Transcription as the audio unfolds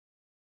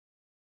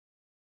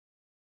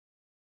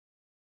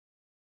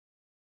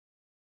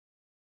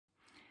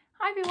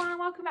Hi everyone,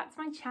 welcome back to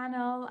my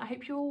channel. I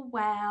hope you're all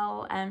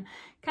well.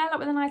 Curl up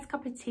with a nice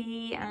cup of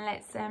tea and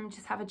let's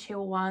just have a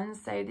chill one.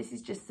 So this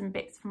is just some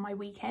bits from my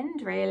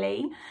weekend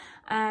really.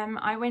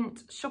 I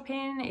went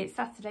shopping, it's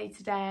Saturday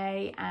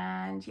today,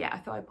 and yeah, I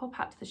thought I'd pop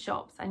out to the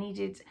shops. I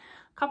needed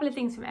a couple of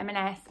things from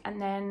M&S,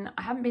 and then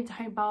I haven't been to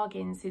Home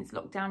Bargains since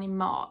lockdown in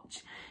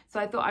March. So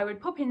I thought I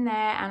would pop in there,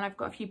 and I've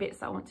got a few bits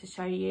that I want to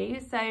show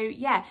you. So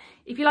yeah,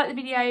 if you like the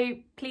video,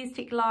 please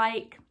tick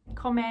like,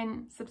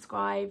 comment,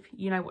 subscribe,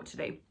 you know what to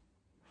do.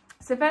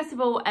 So first of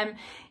all,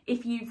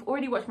 if you've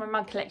already watched my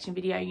mug collection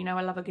video, you know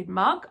I love a good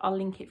mug. I'll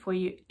link it for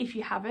you. If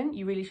you haven't,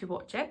 you really should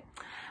watch it.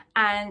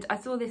 And I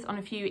saw this on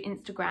a few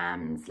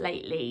Instagrams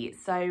lately.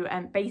 So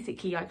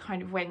basically I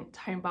kind of went to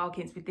Home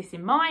Bargains with this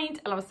in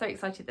mind, and I was so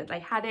excited that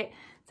they had it.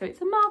 So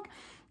it's a mug.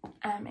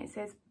 It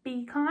says,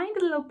 "Be kind,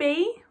 a little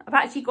bee." I've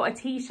actually got a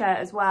t-shirt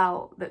as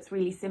well that's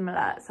really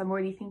similar. So I'm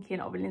already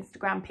thinking of an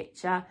Instagram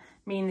picture,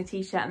 me in the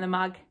t-shirt and the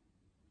mug.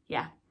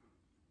 Yeah.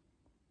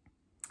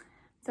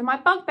 So my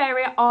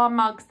bugbear are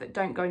mugs that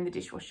don't go in the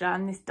dishwasher,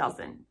 and this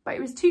doesn't. But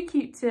it was too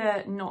cute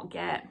to not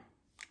get,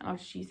 and I'll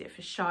just use it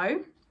for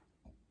show.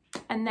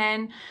 And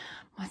then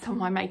some of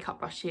my makeup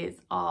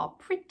brushes are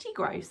pretty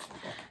gross.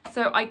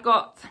 So I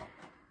got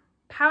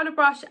powder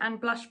brush and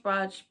blush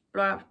brush.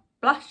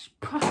 That's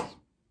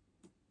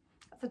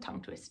a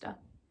tongue twister.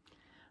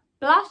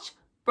 Blush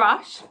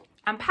brush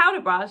and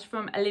powder brush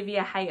from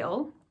Olivia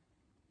Hale.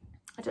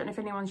 I don't know if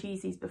anyone's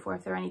used these before,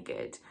 if they're any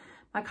good.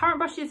 My current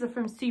brushes are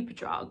from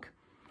Superdrug.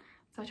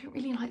 So I don't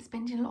really like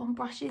spending a lot on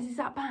brushes. Is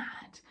that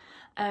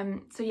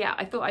bad? So yeah,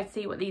 I thought I'd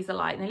see what these are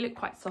like. And they look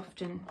quite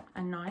soft and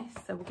nice.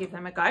 So we'll give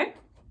them a go. And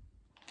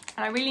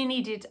I really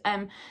needed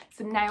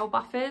some nail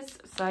buffers.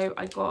 So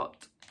I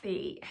got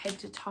the head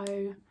to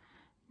toe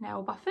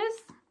nail buffers.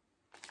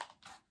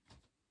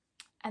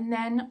 And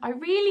then I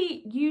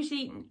really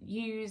usually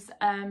use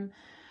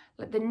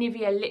like the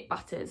Nivea lip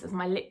butters as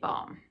my lip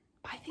balm.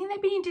 But I think they're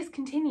being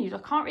discontinued. I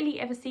can't really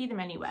ever see them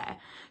anywhere.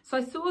 So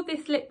I saw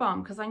this lip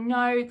balm because I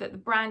know that the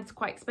brand's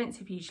quite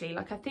expensive usually.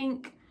 Like I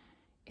think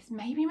it's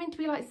maybe meant to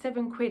be like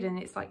 £7 and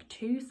it's like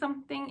 2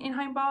 something in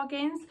Home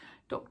Bargains.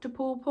 Dr.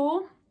 Paw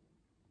Paw.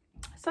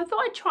 So I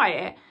thought I'd try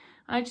it.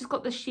 And I just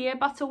got the sheer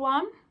butter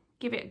one.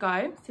 Give it a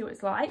go, see what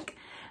it's like.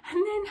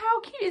 And then how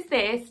cute is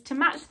this? To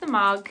match the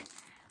mug,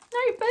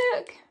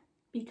 notebook,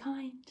 be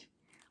kind.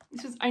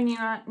 This was only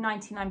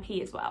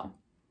 99p as well.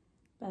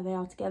 There they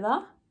are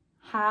together.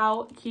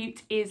 How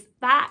cute is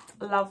that?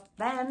 Love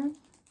them.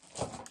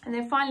 And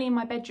then finally in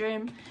my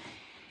bedroom,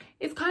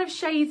 it's kind of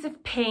shades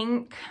of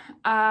pink,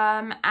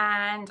 and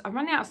I'm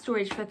running out of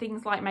storage for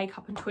things like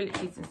makeup and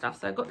toiletries and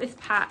stuff. So I got this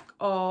pack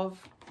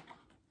of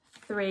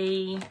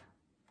 3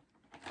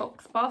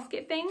 box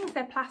basket things.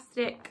 They're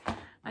plastic.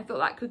 I thought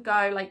that could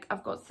go, like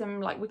I've got some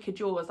like wicker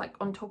drawers like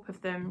on top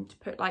of them to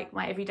put like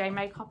my everyday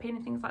makeup in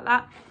and things like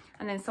that.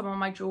 And then some of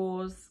my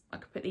drawers, I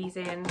could put these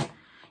in.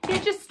 Yeah,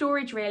 just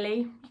storage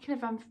really. You can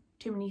have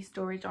too many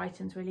storage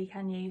items really,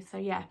 can you? So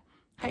yeah,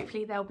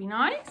 hopefully they'll be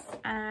nice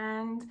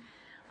and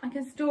I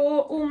can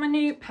store all my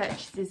new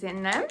purchases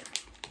in them.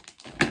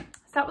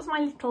 So that was my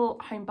little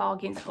Home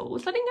Bargains haul.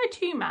 So I didn't go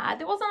too mad.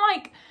 There wasn't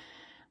like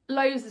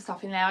loads of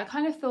stuff in there. I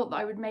kind of thought that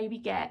I would maybe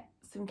get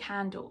some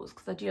candles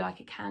because I do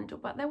like a candle,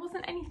 but there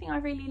wasn't anything I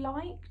really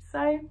liked. So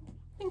I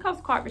think I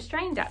was quite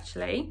restrained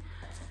actually.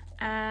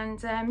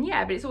 And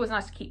yeah, but it's always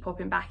nice to keep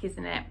popping back,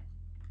 isn't it?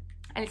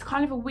 And it's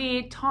kind of a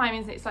weird time,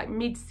 isn't it? It's like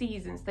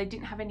mid-season, so they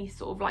didn't have any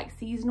sort of like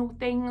seasonal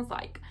things,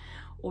 like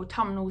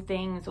autumnal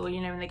things, or you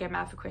know, when they go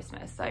mad for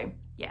Christmas. So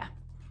yeah,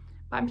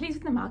 but I'm pleased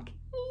with the mug.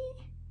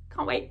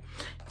 Can't wait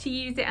to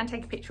use it and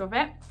take a picture of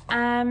it.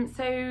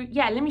 So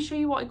yeah, let me show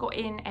you what I got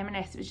in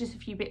M&S. It was just a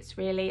few bits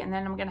really, and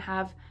then I'm gonna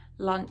have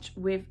lunch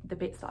with the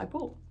bits that I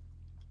bought.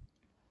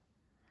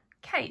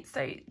 Okay,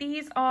 so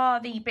these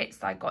are the bits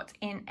that I got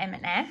in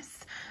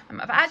M&S.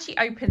 I've actually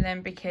opened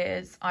them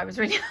because I was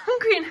really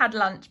hungry and had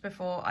lunch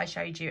before I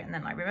showed you, and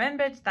then I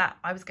remembered that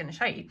I was going to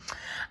show you.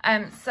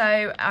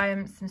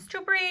 Some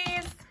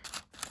strawberries,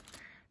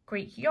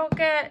 Greek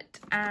yogurt,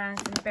 and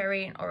some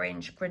berry and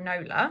orange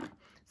granola.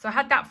 So I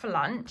had that for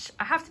lunch.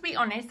 I have to be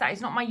honest, that is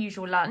not my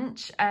usual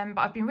lunch, but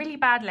I've been really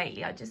bad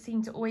lately. I just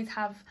seem to always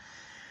have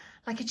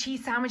like a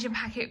cheese sandwich and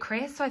packet of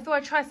crisps. So I thought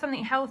I'd try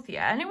something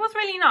healthier, and it was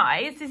really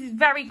nice. This is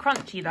very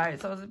crunchy though,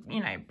 so I was, you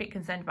know, a bit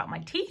concerned about my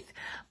teeth.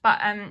 But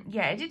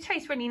yeah, it did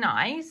taste really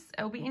nice.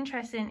 It'll be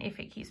interesting if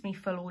it keeps me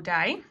full all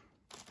day.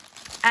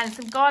 And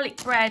some garlic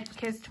bread,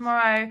 because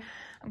tomorrow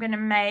I'm going to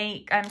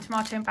make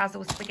tomato and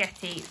basil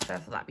spaghetti, so I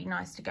thought that'd be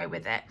nice to go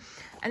with it.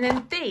 And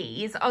then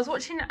these, I was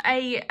watching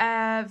a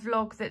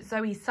vlog that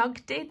Zoe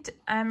Sugg did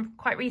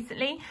quite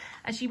recently,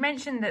 and she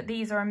mentioned that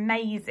these are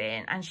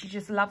amazing and she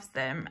just loves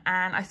them.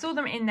 And I saw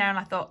them in there and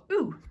I thought,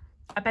 ooh,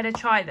 I better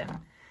try them.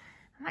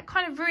 And that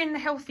kind of ruined the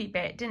healthy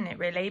bit, didn't it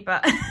really?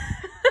 But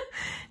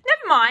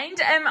never mind.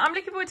 I'm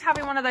looking forward to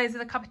having one of those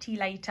with a cup of tea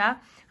later,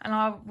 and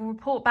I will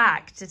report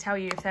back to tell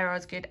you if they're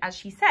as good as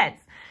she says.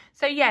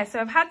 So yeah, so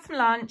I've had some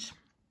lunch.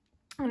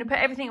 I'm going to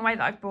put everything away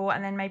that I've brought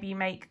and then maybe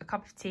make a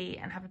cup of tea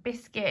and have a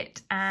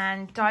biscuit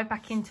and dive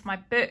back into my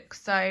book.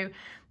 So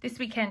this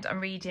weekend I'm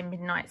reading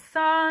Midnight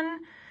Sun.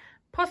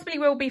 Possibly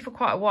will be for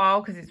quite a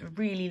while because it's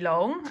really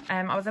long.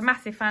 I was a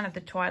massive fan of the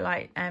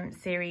Twilight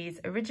series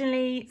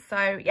originally.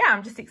 So yeah,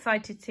 I'm just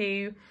excited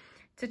to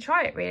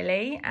try it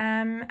really.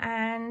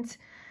 And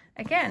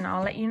again,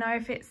 I'll let you know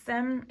if it's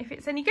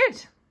any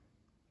good.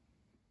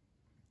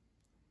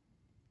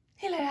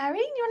 Hello, Harry.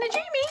 You want to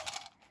join me?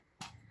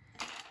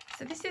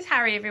 So this is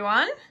Harry,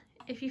 everyone.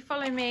 If you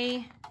follow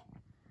me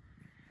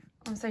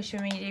on social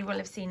media, you will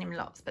have seen him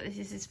lots, but this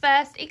is his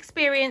first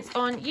experience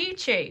on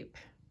YouTube,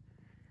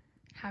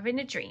 having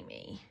a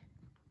dreamie.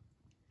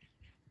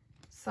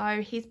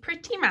 So he's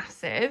pretty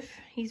massive.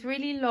 He's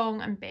really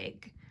long and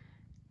big.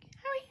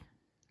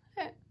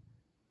 Harry, look.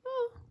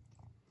 Oh,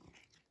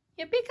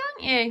 you're big,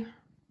 aren't you?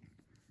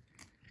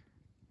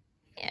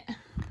 Yeah.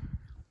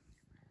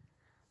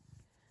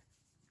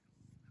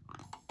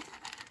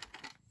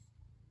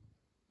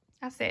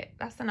 That's it,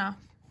 that's enough.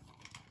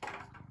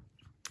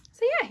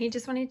 So yeah, he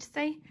just wanted to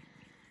say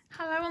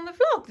hello on the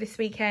vlog this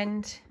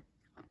weekend.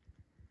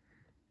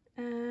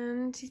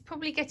 And he's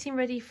probably getting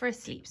ready for a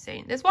sleep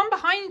soon. There's one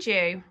behind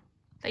you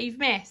that you've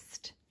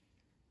missed.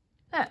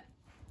 Look.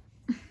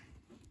 Here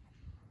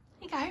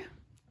you go.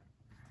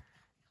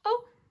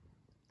 Oh.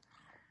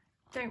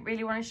 Don't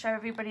really want to show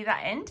everybody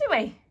that end, do we?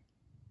 Is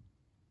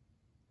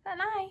that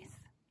nice?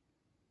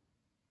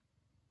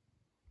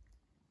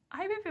 I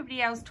hope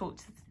everybody else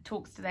talks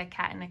to their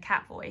cat in a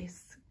cat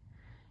voice,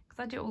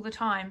 because I do it all the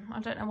time.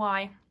 I don't know why.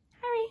 Harry,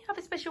 I have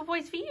a special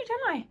voice for you,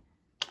 don't I?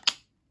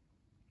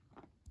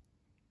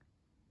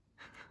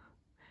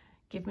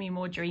 Give me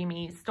more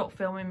dreamies. Stop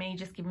filming me,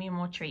 just give me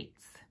more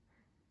treats.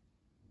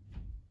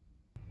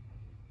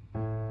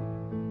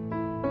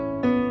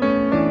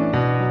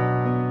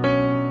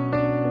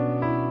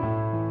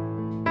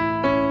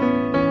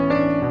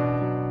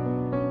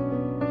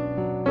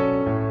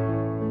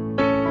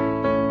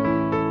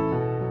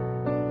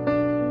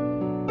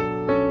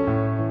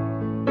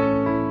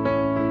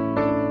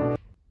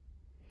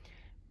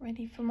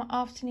 Ready for my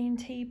afternoon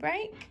tea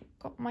break.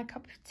 Got my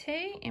cup of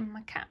tea in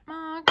my cat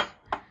mug.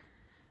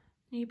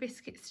 New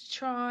biscuits to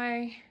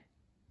try.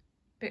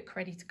 Book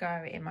ready to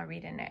go in my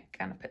reading nook.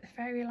 Gonna put the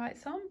fairy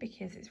lights on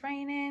because it's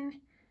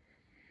raining.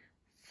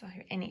 So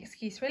any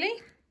excuse really.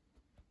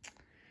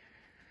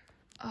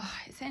 Oh,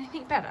 is there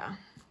anything better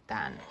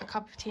than a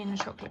cup of tea and a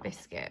chocolate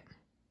biscuit?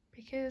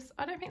 Because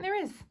I don't think there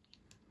is.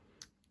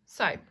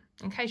 So,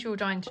 in case you're all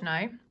dying to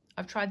know,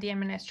 I've tried the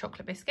M&S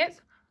chocolate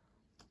biscuits.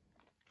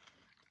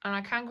 And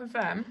I can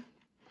confirm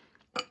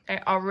they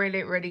are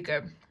really, really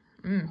good.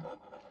 I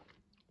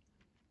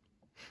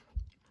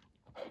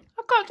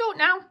can't talk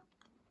now.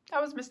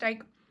 That was a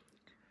mistake.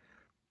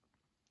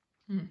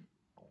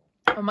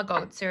 Oh my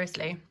God,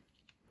 seriously.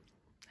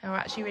 They were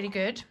actually really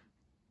good.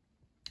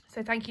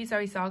 So thank you,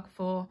 Zoe Sugg,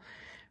 for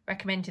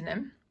recommending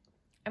them.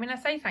 I mean, I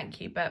say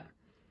thank you, but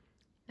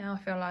now I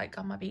feel like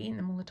I might be eating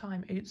them all the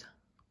time. Oops.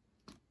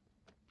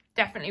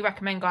 Definitely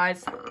recommend,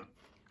 guys.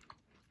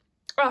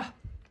 Oh.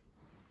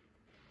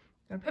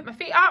 I'm gonna put my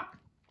feet up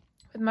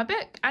with my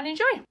book and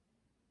enjoy.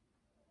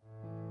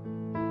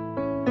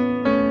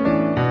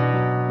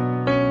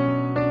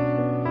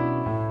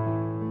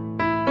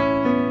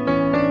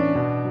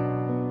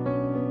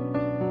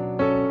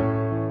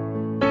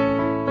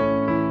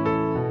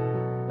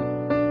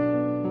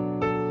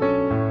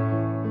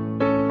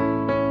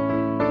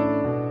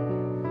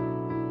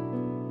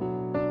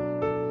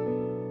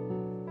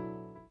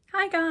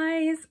 Hi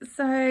guys,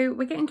 so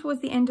we're getting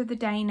towards the end of the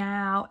day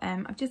now.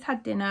 I've just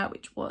had dinner,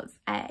 which was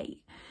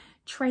a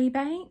tray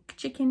bake,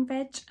 chicken,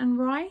 veg and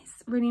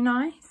rice. Really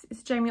nice.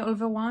 It's a Jamie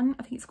Oliver one.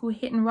 I think it's called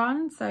Hit and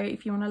Run. So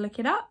if you want to look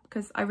it up,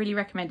 because I really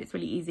recommend it. It's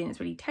really easy and it's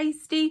really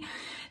tasty.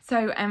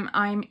 So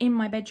I'm in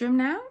my bedroom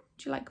now.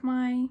 Do you like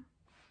my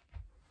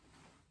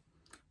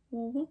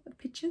wall of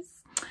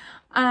pictures?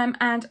 And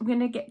I'm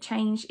gonna get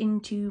changed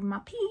into my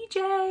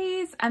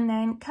PJs and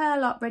then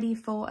curl up ready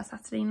for a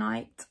Saturday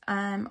night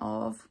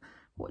of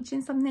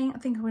watching something. I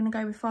think I'm going to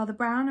go with Father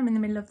Brown. I'm in the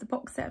middle of the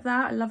box set of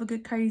that. I love a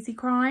good cozy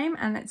crime,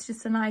 and it's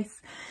just a nice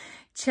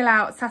chill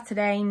out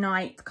Saturday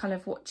night kind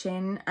of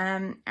watching.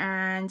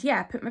 And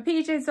yeah, put my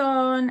PJs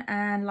on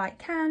and light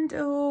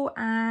candle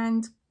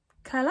and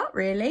curl up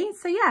really.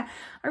 So yeah,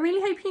 I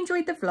really hope you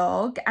enjoyed the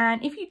vlog,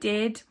 and if you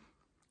did,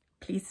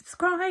 please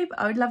subscribe.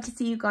 I would love to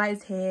see you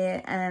guys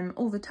here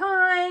all the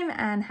time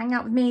and hang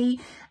out with me.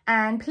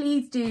 And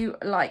please do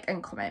like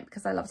and comment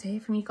because I love to hear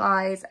from you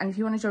guys. And if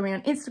you want to join me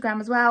on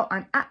Instagram as well,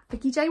 I'm at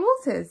Vicky J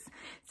Walters.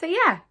 So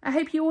yeah, I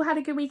hope you all had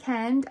a good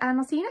weekend and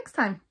I'll see you next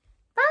time.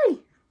 Bye.